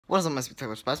What is up, my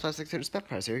spectacular spectators?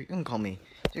 Spectators here. You can call me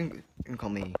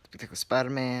Spectacular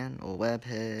Spiderman, or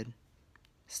Webhead,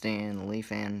 Stan, Lee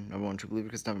fan, number one true believer,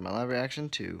 because it's time for my live reaction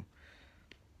to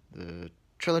the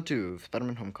trailer 2 of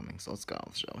Spider-Man Homecoming. So let's go,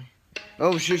 shall we?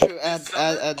 Oh shoot! Ads.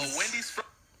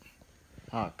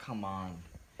 Oh, come on,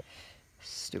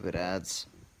 stupid ads.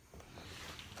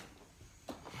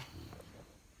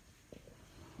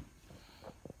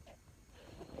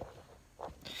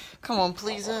 Come on,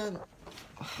 please, Ed.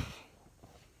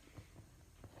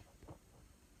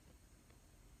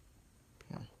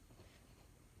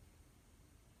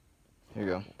 Here you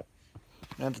go.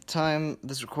 And at the time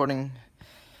this recording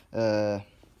it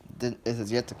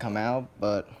has yet to come out,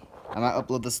 but I might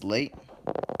upload this late.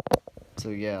 So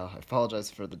yeah, I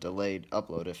apologize for the delayed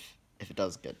upload if it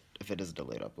is a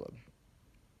delayed upload.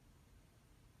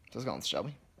 So let's go on, shall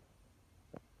we?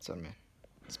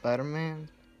 Spider-Man.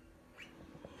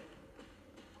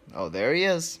 Oh, there he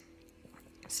is.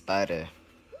 Spider.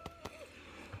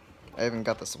 I even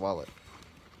got this wallet.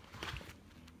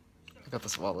 I got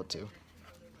this wallet too.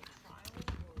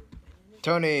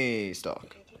 Tony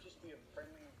Stark.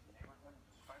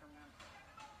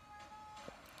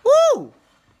 Woo!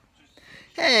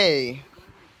 Hey!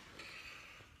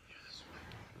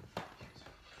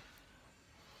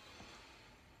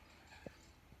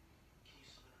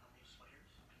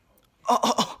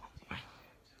 Oh!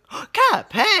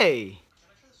 Cap, hey!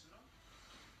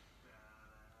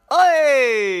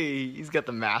 Hey! He's got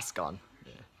the mask on.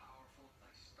 Yeah.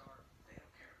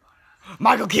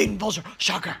 Michael Keaton, Vulture,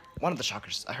 Shocker! One of the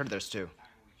Shockers. I heard there's two.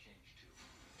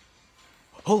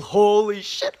 Oh, holy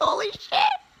shit, holy shit!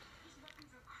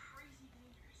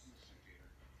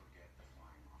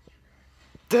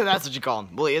 Dude, that's what you call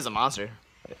him. Well, he is a monster.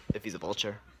 If he's a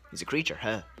vulture. He's a creature,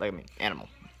 huh? Like, I mean, animal.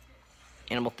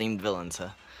 Animal-themed villains, huh?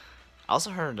 I also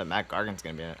heard that Matt Gargan's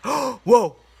gonna be in it.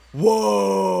 Whoa!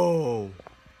 Whoa!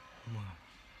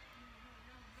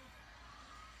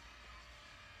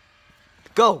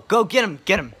 Go! Go! Get him!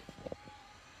 Get him!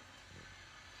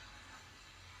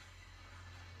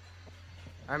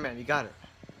 Alright, man, you got it.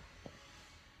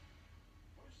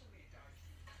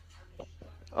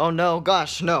 Oh no,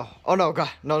 gosh, no. Oh no, God.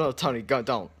 No, Tony, go,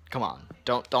 don't. Come on.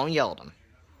 Don't yell at him.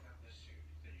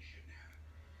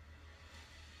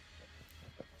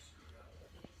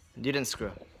 You didn't screw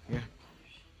up. Yeah.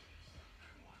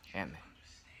 Damn it.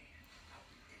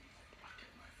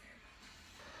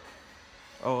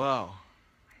 Oh, wow.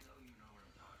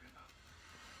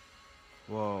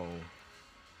 Whoa.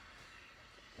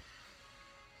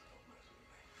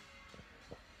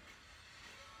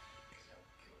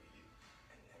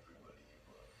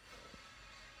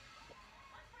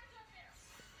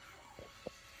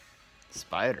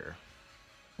 Spider.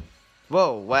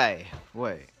 Whoa, wait.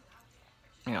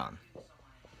 Hang on.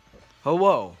 Oh,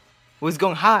 whoa. He's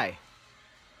going high.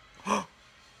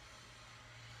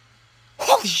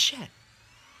 Holy shit.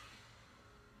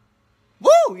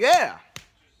 Woo, yeah.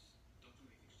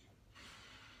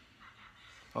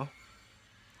 Oh.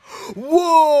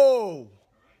 Whoa.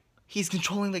 He's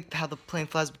controlling like how the plane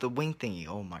flies with the wing thingy.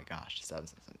 Oh my gosh,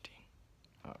 2017.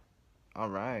 Oh. All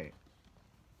right.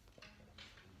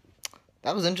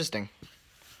 That was interesting.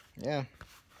 Yeah.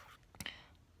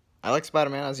 I like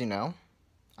Spider-Man, as you know.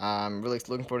 I'm really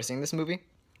looking forward to seeing this movie.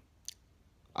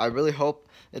 I really hope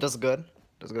it does good.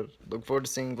 Look forward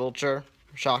to seeing Vulture,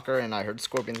 Shocker, and I heard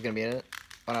Scorpion's gonna be in it.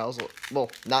 But I also,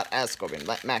 well, not as Scorpion,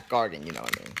 like Matt Gargan, you know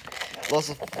what I mean. I'm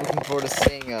also looking forward to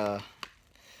seeing a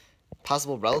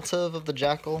possible relative of the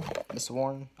Jackal, Miss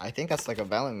Warren. I think that's like a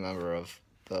family member of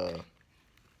the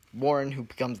Warren who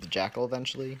becomes the Jackal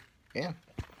eventually. Yeah.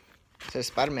 So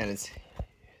Spider-Man this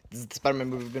is the Spider-Man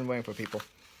movie we've been waiting for, people.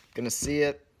 Gonna see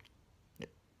it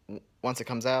once it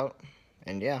comes out,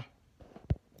 and yeah,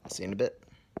 I'll see you in a bit.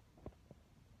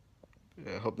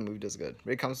 I hope the movie does good.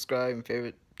 Rate, comment, subscribe, and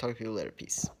favorite. Talk to you later.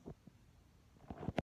 Peace.